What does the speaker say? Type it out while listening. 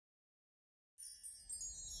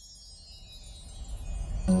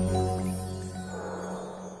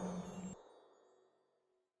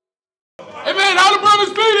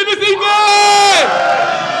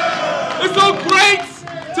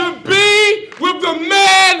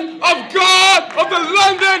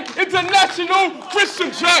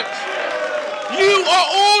You are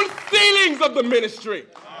all ceilings of the ministry.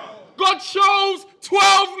 God chose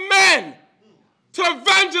 12 men to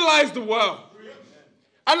evangelize the world.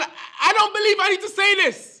 And I don't believe I need to say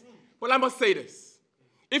this, but I must say this.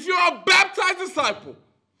 If you're a baptized disciple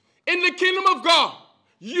in the kingdom of God,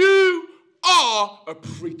 you are a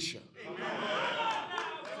preacher.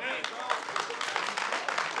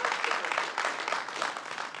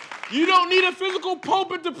 You don't need a physical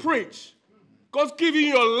pulpit to preach. God's giving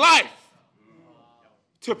you your life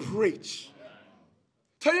to preach.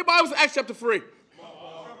 Turn your Bibles to Acts chapter 3.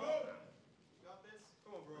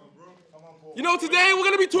 You know, today we're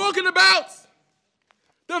going to be talking about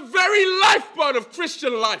the very lifeblood of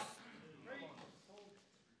Christian life.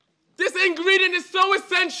 This ingredient is so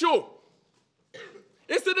essential.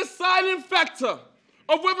 It's the deciding factor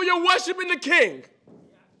of whether you're worshiping the King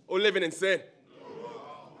or living in sin.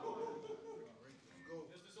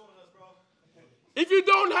 If you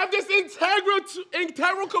don't have this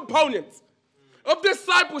integral component of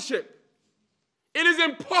discipleship, it is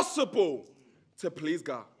impossible to please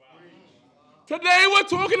God. Today we're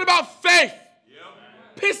talking about faith.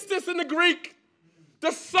 Pistis in the Greek,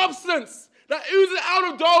 the substance that oozes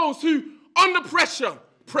out of those who, under pressure,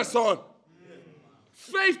 press on.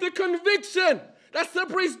 Faith, the conviction that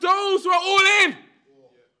separates those who are all in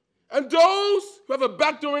and those who have a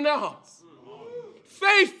back door in their hearts.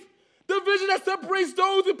 Faith, the vision that separates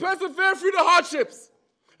those who persevere through the hardships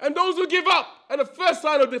and those who give up at the first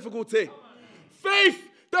sign of difficulty. Faith,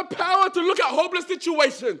 the power to look at hopeless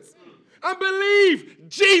situations and believe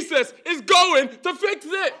Jesus is going to fix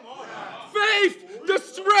it. Faith, the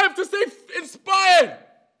strength to stay inspired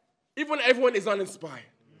even when everyone is uninspired.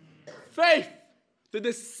 Faith, the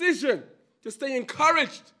decision to stay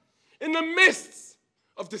encouraged in the midst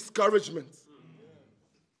of discouragement.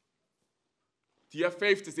 Do you have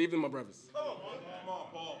faith this evening, my brothers?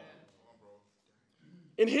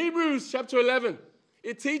 In Hebrews chapter 11,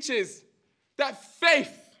 it teaches that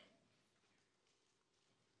faith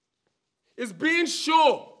is being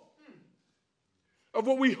sure of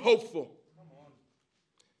what we hope for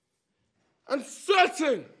and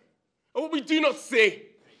certain of what we do not see.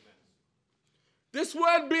 This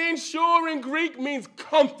word being sure in Greek means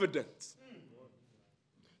confident.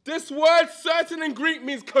 This word certain in Greek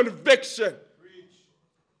means conviction.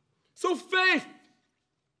 So faith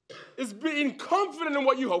is being confident in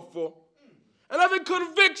what you hope for and having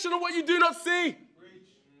conviction of what you do not see.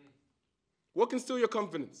 What can steal your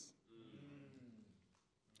confidence?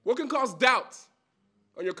 What can cause doubt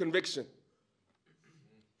on your conviction?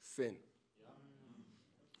 Sin.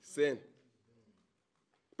 Sin.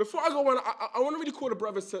 Before I go on, I want to really call the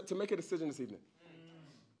brothers to make a decision this evening.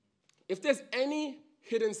 If there's any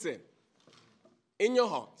hidden sin in your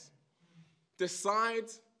heart, decide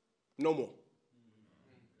no more.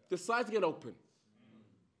 Decide to get open.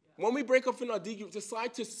 When we break up in our D group,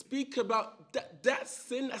 decide to speak about that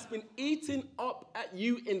sin that's been eating up at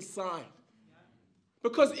you inside.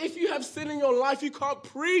 Because if you have sin in your life, you can't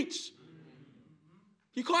preach.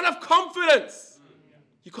 You can't have confidence.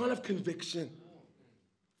 You can't have conviction.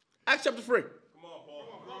 Acts chapter 3. Come on,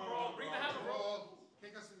 Paul. Bring the hammer, Paul.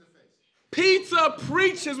 Kick us in the face. Peter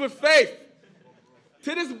preaches with faith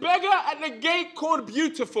to this beggar at the gate called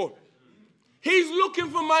Beautiful. He's looking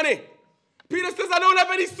for money. Peter says, I don't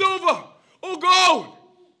have any silver or gold.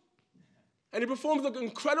 And he performs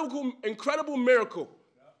an incredible miracle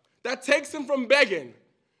that takes him from begging,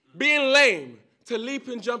 being lame, to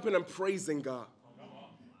leaping, jumping, and praising God.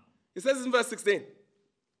 It says in verse 16,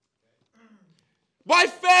 by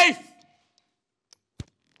faith,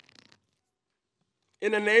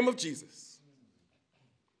 in the name of Jesus,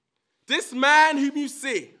 this man whom you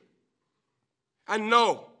see and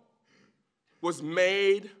know was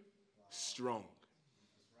made strong.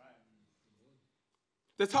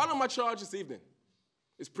 The title of my charge this evening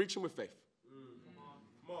is Preaching with Faith.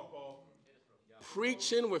 Come on, Paul.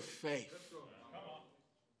 Preaching with faith.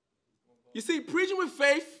 You see, preaching with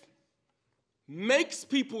faith makes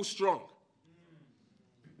people strong.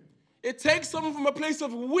 It takes someone from a place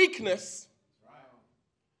of weakness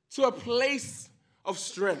to a place of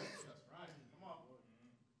strength.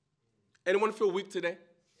 Anyone feel weak today?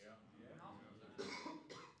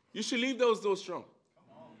 You should leave those doors strong.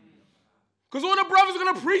 Because all the brothers are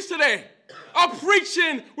going to preach today are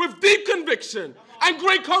preaching with deep conviction and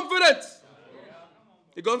great confidence.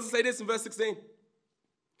 It goes on to say this in verse 16.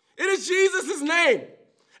 It is Jesus' name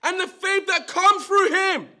and the faith that comes through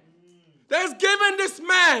him that has given this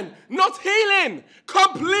man not healing,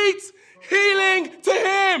 complete healing to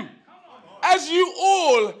him, as you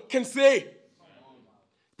all can see.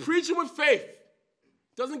 Preaching with faith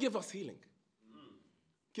doesn't give us healing.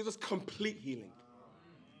 Gives us complete healing.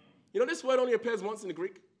 You know, this word only appears once in the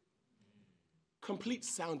Greek. Complete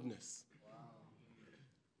soundness.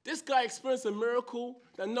 This guy experienced a miracle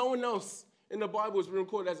that no one else in the Bible has been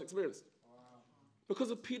recorded as experienced. Because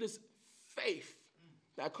of Peter's faith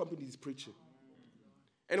that accompanied his preaching.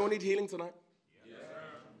 Anyone need healing tonight? Yes.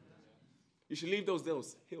 You should leave those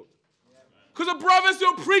devils healed. Because the brothers who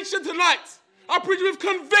are preaching tonight are preaching with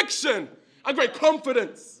conviction and great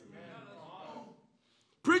confidence.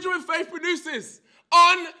 Preaching with faith produces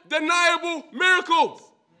undeniable miracles.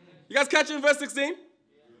 You guys catch it in verse 16?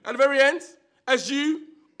 At the very end, as you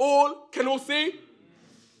all can all see.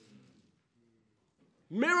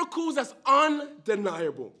 Miracles that's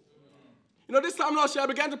undeniable. You know, this time last year, I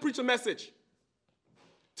began to preach a message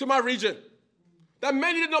to my region that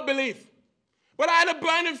many did not believe. But I had a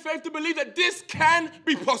burning faith to believe that this can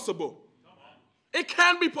be possible. It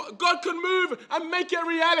can be possible. God can move and make it a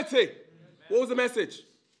reality. What was the message?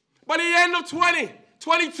 By the end of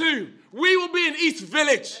 2022, we will be in East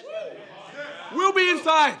Village. We'll be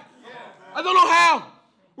inside. I don't know how.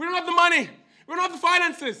 We don't have the money. We don't have the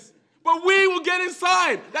finances. But we will get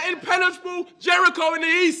inside that impenetrable Jericho in the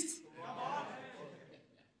east.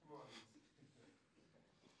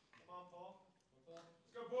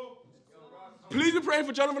 Please be praying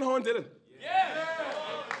for Jonathan Ho and Dylan.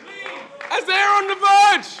 As they're on the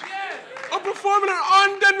verge of performing an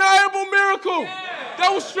undeniable miracle that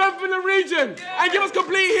will strengthen the region and give us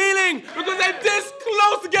complete healing because they're this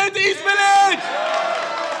close to getting to East Village.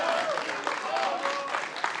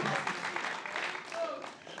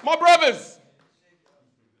 My brothers,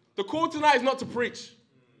 the call tonight is not to preach.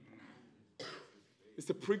 It's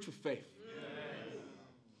to preach with faith.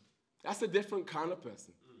 That's a different kind of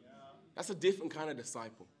person. That's a different kind of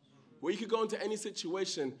disciple. Where you could go into any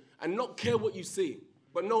situation and not care what you see.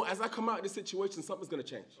 But no, as I come out of this situation, something's going to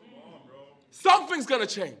change. Something's going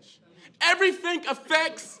to change. Everything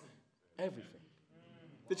affects everything.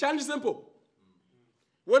 The challenge is simple.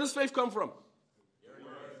 Where does faith come from?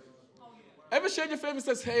 Ever shared your faith and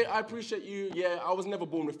says, hey, I appreciate you. Yeah, I was never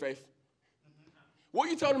born with faith. What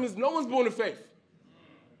you tell them is no one's born with faith.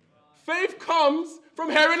 Faith comes from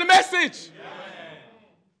hearing the message.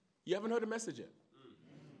 You haven't heard the message yet.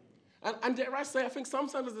 And dare I say, I think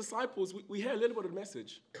sometimes as disciples, we hear a little bit of the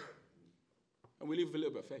message and we leave with a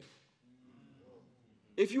little bit of faith.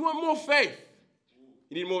 If you want more faith,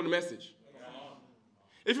 you need more of the message.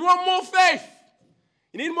 If you want more faith,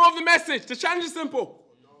 you need more of the message. The challenge is simple.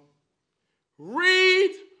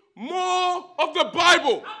 Read more of the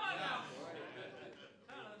Bible.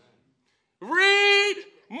 Read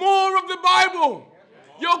more of the Bible.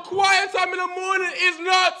 Your quiet time in the morning is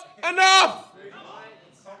not enough.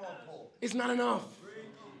 It's not enough.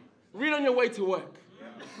 Read on your way to work.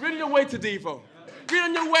 Read on your way to Devo. Read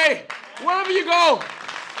on your way, wherever you go.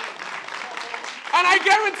 And I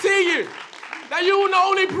guarantee you that you will not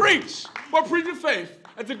only preach, but preach with faith.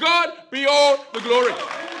 And to God be all the glory.